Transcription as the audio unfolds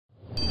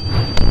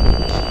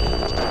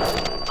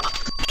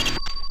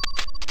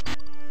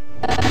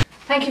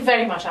Thank you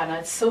very much, Anna.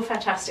 It's so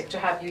fantastic to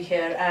have you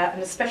here,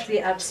 and especially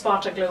at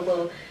Sparta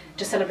Global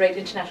to celebrate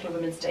International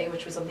Women's Day,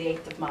 which was on the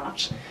 8th of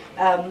March.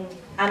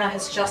 Anna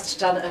has just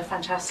done a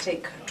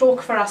fantastic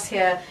talk for us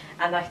here,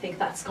 and I think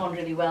that's gone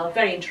really well,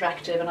 very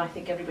interactive, and I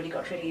think everybody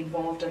got really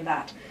involved in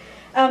that.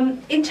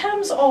 In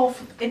terms of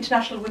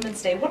International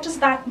Women's Day, what does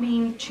that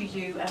mean to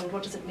you, and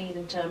what does it mean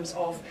in terms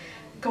of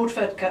Code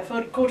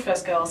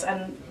First Girls,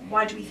 and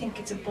why do we think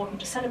it's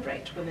important to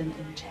celebrate women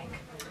in tech?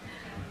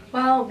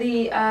 Well,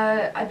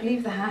 I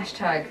believe the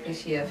hashtag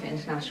this year for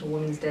International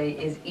Women's Day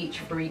is Each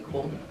for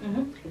Equal.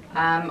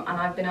 And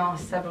I've been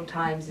asked several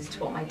times as to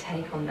what my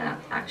take on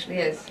that actually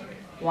is.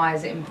 Why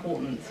is it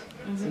important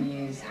to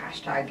use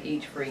hashtag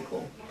Each for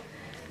Equal?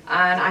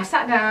 And I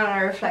sat down and I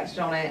reflected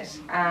on it,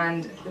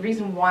 and the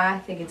reason why I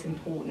think it's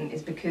important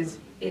is because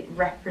it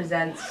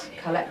represents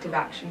collective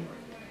action.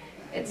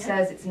 It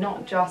says it's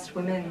not just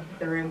women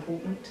that are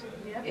important,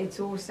 it's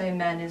also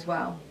men as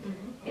well.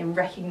 In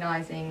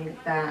recognising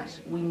that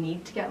we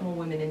need to get more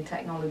women in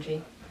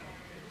technology,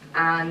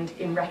 and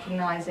in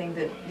recognising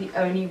that the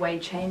only way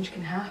change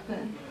can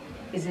happen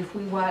is if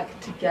we work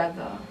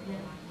together,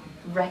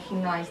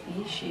 recognise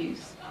the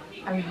issues,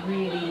 and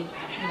really,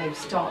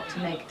 start to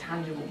make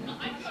tangible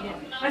movements.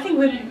 I think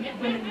women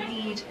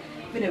need,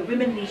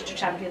 women need to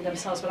champion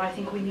themselves, but I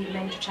think we need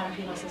men to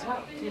champion us as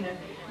well.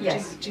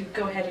 Yes. To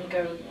go ahead and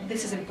go,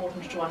 this is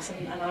important to us,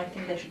 and I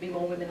think there should be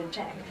more women in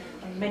tech,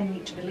 and men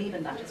need to believe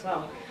in that as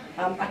well.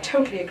 I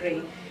totally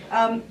agree.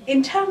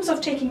 In terms of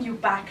taking you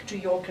back to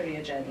your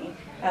career journey,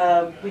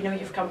 we know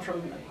you've come from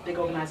a big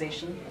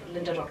organisation,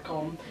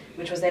 lynda.com,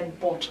 which was then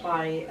bought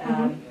by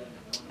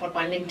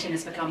LinkedIn.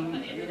 Has become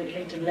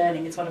LinkedIn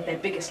Learning. It's one of their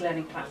biggest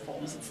learning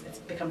platforms. It's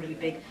become really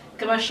big.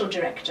 Commercial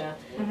director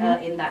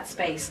in that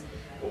space.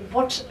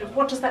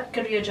 What does that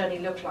career journey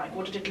look like?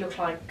 What did it look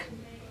like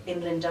in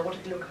Lynda? What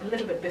did it look a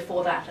little bit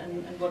before that,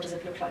 and what does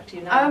it look like to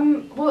you now?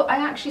 Well, I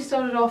actually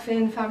started off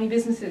in family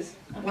businesses,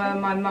 where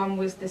my mum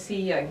was the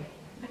CEO.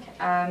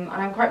 And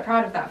I'm quite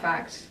proud of that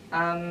fact,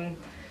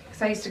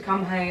 because I used to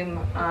come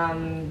home,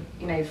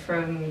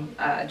 from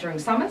during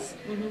summers,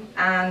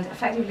 and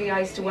effectively I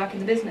used to work in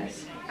the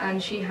business.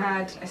 And she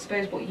had, I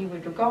suppose, what you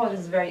would regard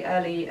as a very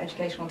early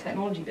educational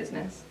technology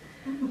business.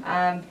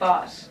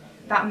 But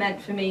that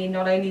meant for me,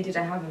 not only did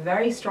I have a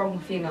very strong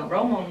female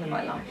role model in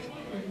my life,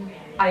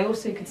 I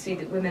also could see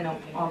that women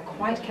are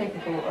quite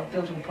capable of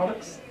building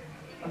products,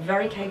 are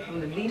very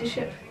capable of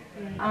leadership,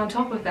 and on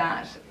top of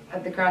that,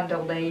 at the grand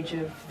old age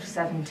of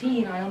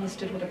 17, I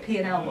understood what a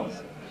P&L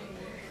was.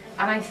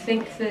 And I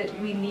think that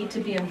we need to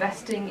be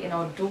investing in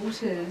our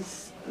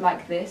daughters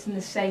like this in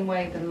the same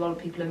way that a lot of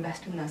people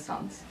invest in their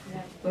sons.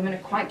 Women are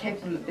quite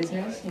capable of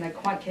business, and they're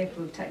quite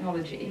capable of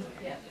technology.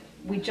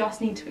 We just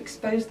need to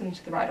expose them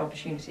to the right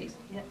opportunities.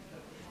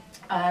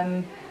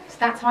 So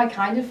that's how I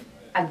kind of,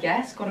 I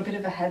guess, got a bit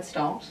of a head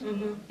start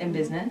in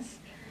business.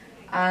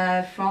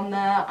 From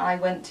there, I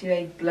went to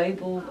a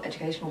global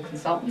educational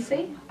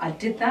consultancy. I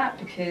did that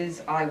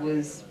because I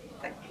was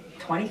like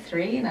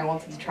 23 and I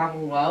wanted to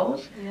travel the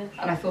world, and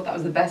I thought that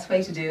was the best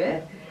way to do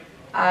it.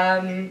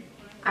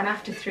 And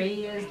after 3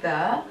 years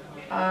there,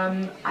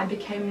 I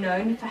became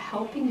known for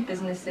helping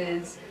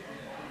businesses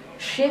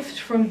shift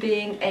from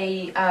being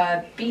a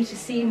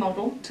B2C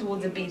model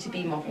towards a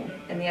B2B model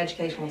in the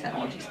educational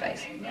technology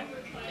space.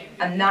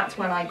 And that's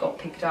when I got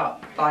picked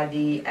up by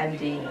the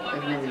MD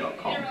of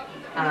lynda.com.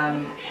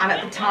 And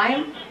at the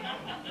time,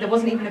 there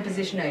wasn't even a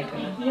position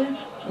open.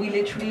 We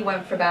literally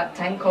went for about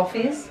 10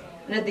 coffees,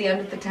 and at the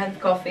end of the 10th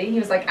coffee, he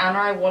was like, Anna,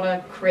 I want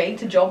to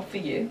create a job for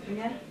you.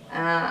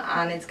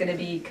 And it's going to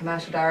be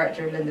commercial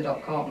director of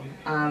lynda.com.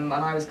 And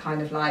I was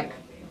kind of like,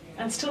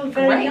 and still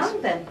very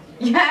young then.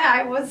 Yeah,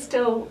 I was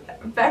still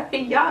very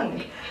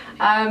young.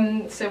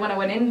 So when I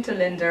went into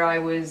Lynda, I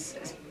was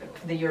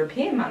for the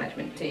European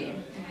management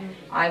team.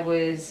 I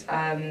was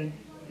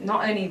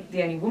not only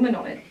the only woman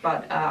on it,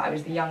 but I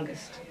was the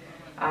youngest.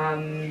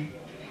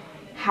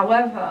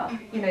 However,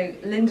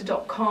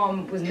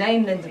 lynda.com was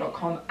named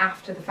lynda.com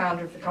after the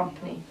founder of the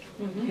company,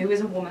 who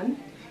is a woman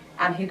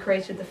and who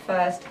created the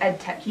first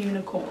edtech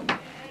unicorn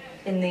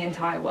in the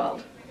entire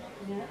world.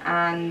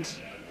 And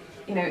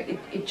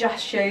it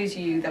just shows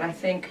you that I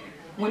think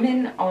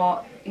women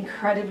are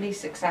incredibly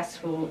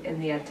successful in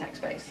the edtech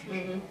space.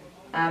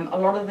 A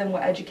lot of them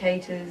were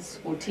educators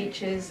or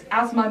teachers,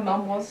 as my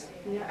mum was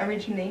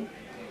originally,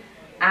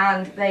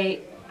 and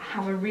they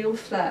have a real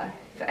flair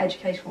for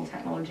educational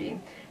technology.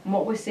 And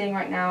what we're seeing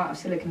right now out of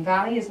Silicon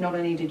Valley is not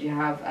only did you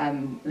have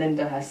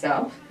Lynda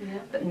herself,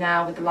 but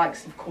now with the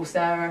likes of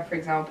Coursera, for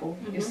example,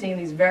 you're seeing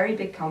these very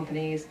big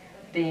companies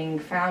being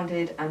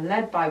founded and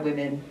led by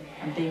women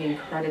and being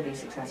incredibly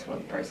successful in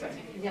the process.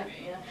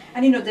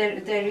 And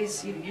there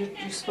is, you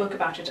spoke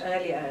about it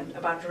earlier,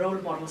 about role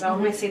models. I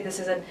always say this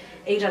is an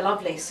Ada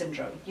Lovelace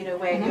syndrome,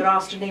 where you're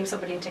asked to name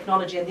somebody in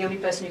technology and the only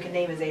person you can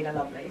name is Ada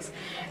Lovelace.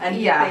 And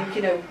you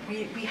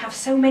think, we have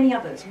so many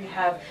others. We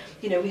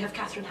have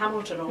Catherine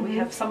Hamilton, or we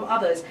have some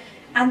others.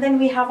 And then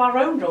we have our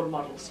own role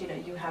models. You know,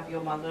 you have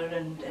your mother,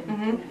 and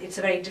it's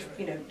a very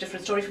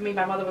different story for me.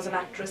 My mother was an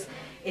actress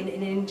in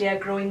India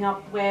growing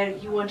up, where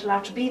you weren't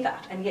allowed to be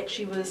that, and yet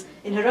she was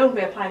in her own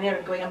way a pioneer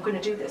and going, I'm going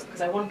to do this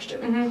because I want to do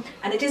it.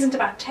 And it isn't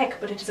about tech,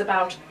 but it is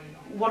about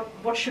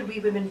what should we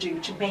women do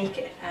to make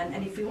it,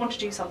 and if we want to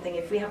do something,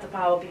 if we have the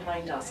power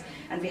behind us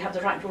and we have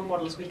the right role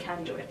models, we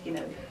can do it. You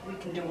know, we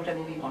can do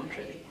whatever we want,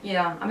 really.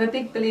 Yeah, I'm a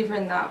big believer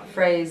in that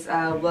phrase,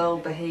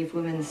 well-behaved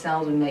women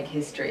seldom make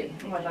history.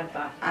 Oh, I like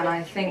that. And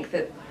I think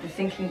that the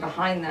thinking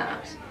behind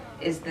that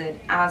is that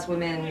as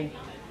women,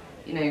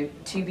 you know,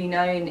 to be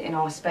known in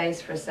our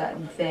space for a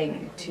certain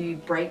thing, to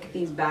break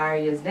these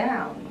barriers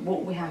down,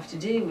 what we have to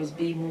do is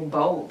be more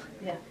bold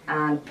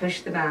and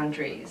push the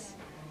boundaries.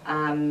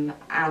 And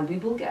we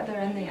will get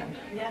there in the end.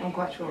 Yeah. I'm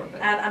quite sure of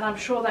it. And I'm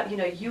sure that, you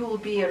know, you will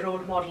be a role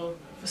model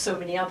for so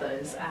many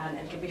others, and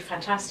it'll be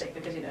fantastic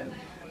because, you know,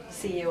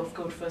 CEO of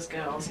Code First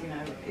Girls, you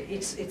know,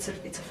 it's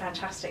a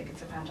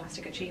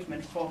fantastic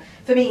achievement for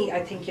me.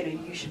 I think, you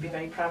know, you should be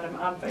very proud.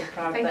 I'm very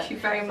proud. Thank you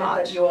very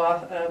much. That you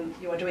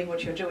are doing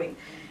what you're doing.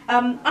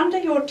 Under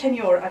your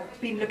tenure,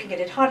 I've been looking at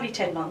it, hardly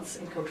 10 months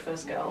in Code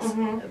First Girls,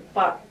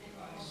 but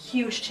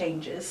huge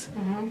changes,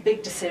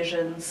 big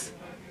decisions,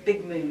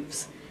 big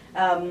moves.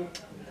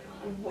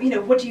 You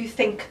know, what do you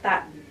think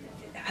that,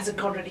 has it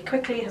gone really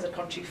quickly, has it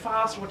gone too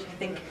fast? What do you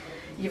think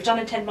you've done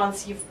in 10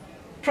 months? You've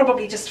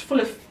probably just full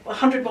of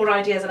 100 more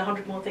ideas and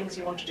 100 more things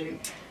you want to do.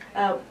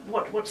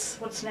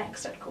 What's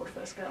next at Code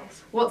First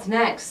Girls? What's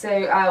next?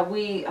 So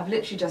we have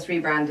literally just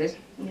rebranded.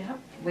 Yeah.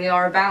 We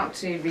are about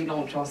to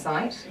relaunch our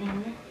site,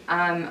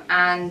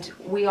 and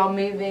we are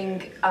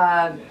moving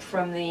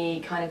from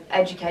the kind of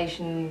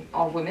education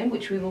of women,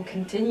 which we will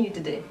continue to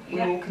do. We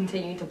will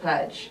continue to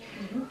pledge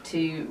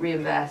to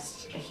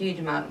reinvest a huge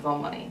amount of our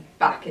money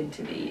back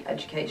into the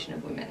education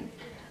of women.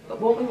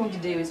 But what we want to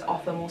do is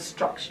offer more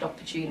structured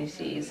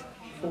opportunities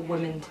for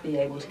women to be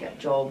able to get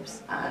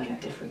jobs and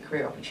different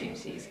career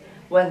opportunities,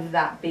 whether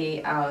that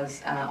be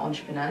as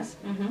entrepreneurs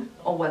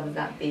or whether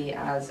that be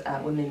as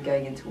women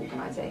going into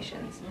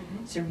organisations.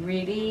 So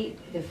really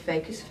the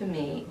focus for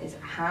me is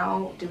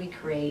how do we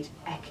create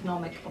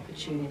economic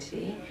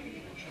opportunity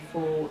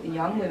for the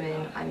young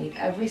women I meet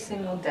every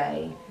single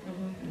day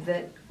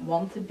that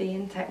want to be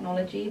in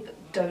technology but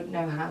don't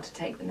know how to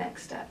take the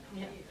next step.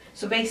 Yeah.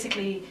 So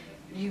basically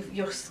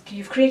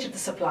you've created the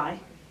supply,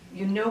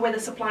 you know where the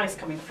supply is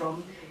coming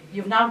from,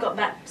 you've now got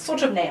that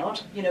sort of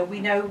nailed, you know, we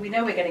know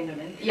we're getting them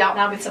in. Yeah.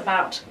 Now it's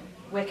about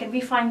where can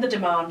we find the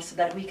demand so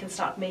that we can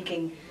start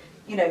making,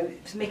 you know,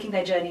 making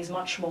their journeys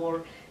much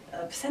more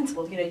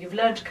sensible. You know, you've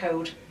learned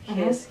code,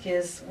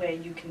 here's where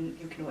you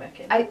can work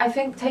in. I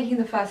think taking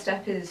the first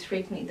step is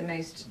frequently the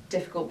most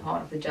difficult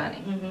part of the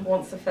journey.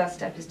 Once the first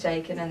step is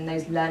taken and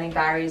those learning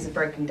barriers are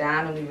broken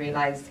down and we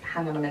realise,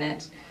 hang on a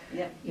minute,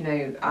 you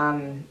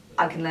know,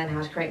 I can learn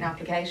how to create an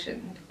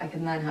application, I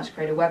can learn how to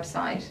create a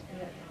website.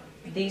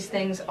 These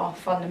things are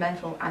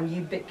fundamental and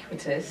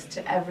ubiquitous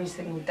to every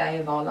single day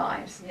of our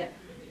lives.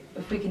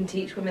 If we can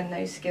teach women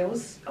those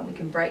skills and we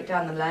can break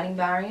down the learning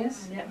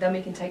barriers, then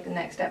we can take the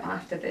next step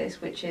after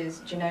this, which is,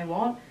 do you know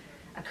what?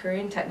 A career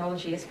in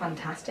technology is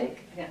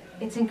fantastic.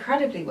 It's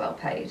incredibly well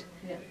paid.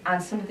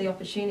 And some of the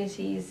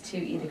opportunities to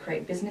either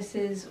create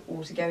businesses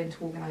or to go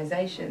into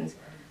organisations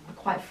are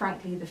quite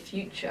frankly the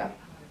future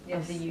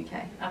of the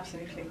UK.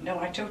 Absolutely. No,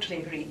 I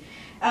totally agree.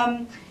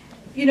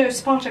 You know,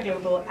 Sparta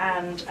Global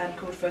and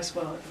Code First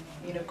World,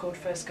 you know, Code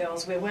First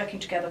Girls, we're working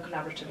together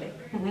collaboratively.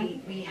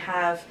 We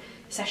have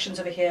sessions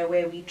over here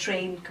where we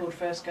train Code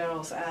First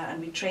Girls,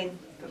 and we train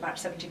about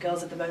 70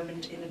 girls at the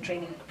moment in a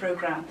training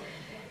program.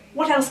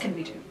 What else can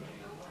we do?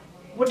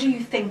 What do you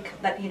think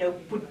that, you know,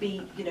 would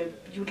be, you know,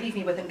 you would leave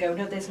me with and go,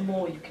 no, there's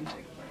more you can do?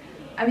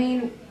 I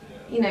mean,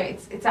 you know,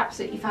 it's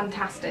absolutely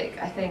fantastic.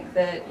 I think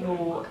that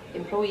your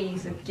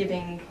employees are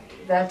giving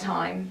their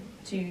time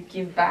to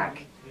give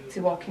back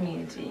to our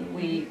community.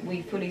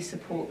 We fully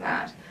support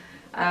that.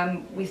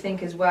 We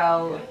think as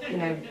well, you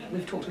know,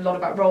 we've talked a lot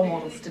about role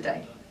models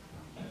today,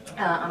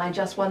 and I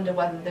just wonder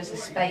whether there's a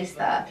space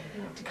there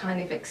to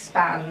kind of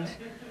expand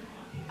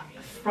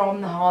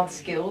from the hard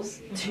skills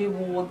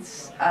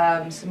towards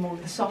some more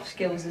of the soft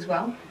skills as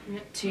well,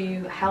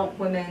 to help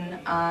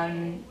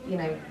women, you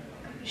know,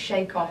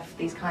 shake off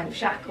these kind of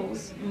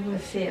shackles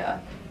of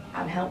fear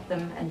and help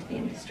them enter the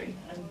industry.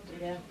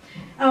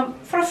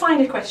 For a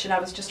final question, I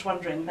was just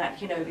wondering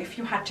that, you know, if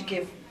you had to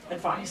give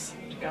advice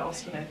to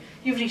girls, you know,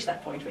 you've reached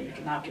that point where you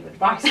can now give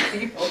advice to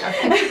people.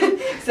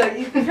 So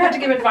if you had to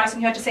give advice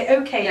and you had to say,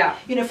 okay,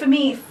 you know, for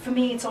me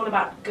it's all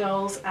about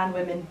girls and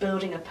women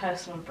building a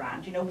personal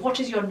brand. You know, what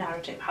is your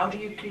narrative? How do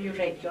you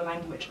curate your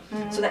language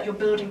so that you're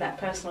building that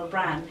personal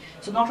brand?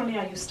 So not only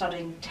are you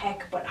studying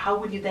tech, but how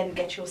will you then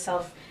get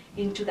yourself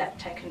into that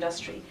tech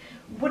industry?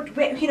 What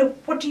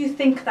do you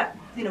think that,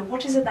 you know,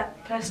 what is it,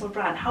 that personal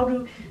brand?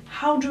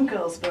 How do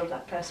girls build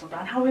that personal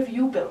brand? How have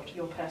you built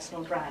your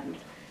personal brand?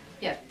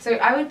 Yeah, so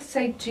I would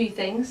say two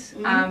things.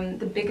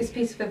 The biggest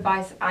piece of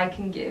advice I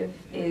can give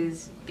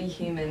is be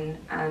human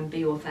and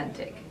be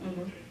authentic.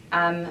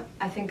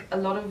 I think a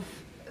lot of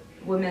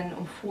women,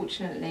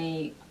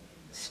 unfortunately,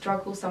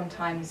 struggle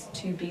sometimes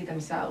to be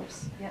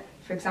themselves. Yeah.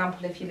 For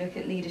example, if you look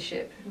at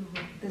leadership,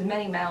 there's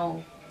many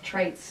male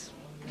traits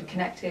that are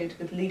connected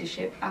with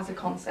leadership as a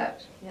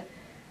concept. Yeah.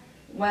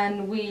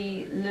 When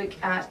we look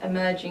at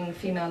emerging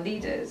female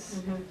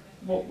leaders,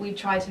 what we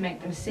try to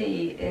make them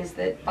see is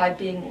that by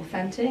being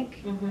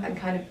authentic and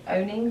kind of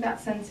owning that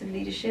sense of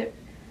leadership,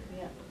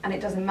 and it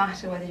doesn't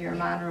matter whether you're a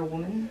man or a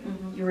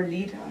woman, you're a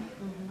leader,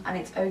 and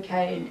it's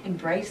okay and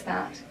embrace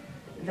that,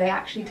 they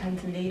actually tend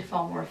to lead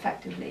far more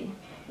effectively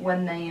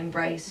when they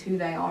embrace who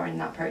they are in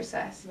that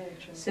process.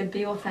 So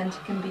be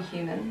authentic and be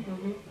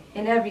human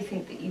in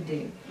everything that you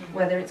do,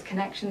 whether it's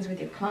connections with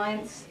your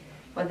clients,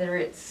 whether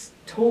it's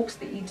talks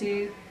that you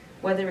do,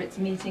 whether it's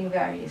meeting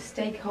various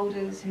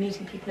stakeholders,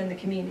 meeting people in the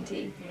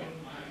community.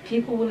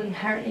 People will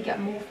inherently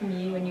get more from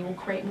you and you will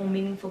create more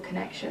meaningful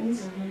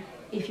connections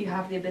if you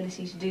have the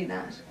ability to do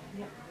that.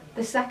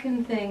 The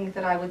second thing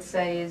that I would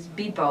say is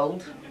be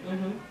bold.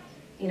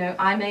 You know,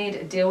 I made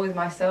a deal with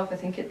myself, I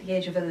think at the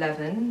age of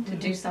 11, to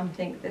do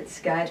something that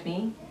scared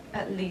me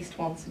at least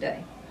once a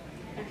day.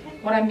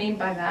 What I mean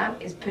by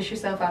that is push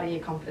yourself out of your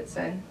comfort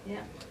zone.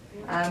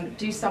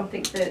 Do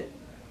something that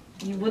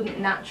you wouldn't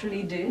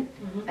naturally do,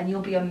 and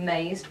you'll be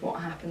amazed what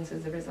happens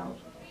as a result.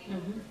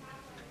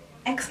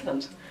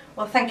 Excellent.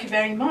 Well, thank you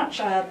very much.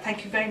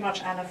 Thank you very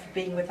much, Anna, for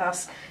being with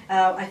us.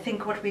 I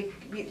think what we're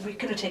going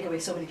to take away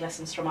so many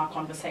lessons from our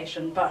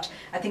conversation, but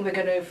I think we're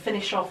going to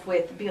finish off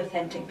with be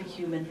authentic, be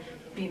human,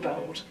 be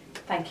bold.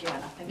 Thank you,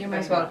 Anna. Thank you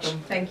very much. You're most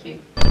welcome. Thank you.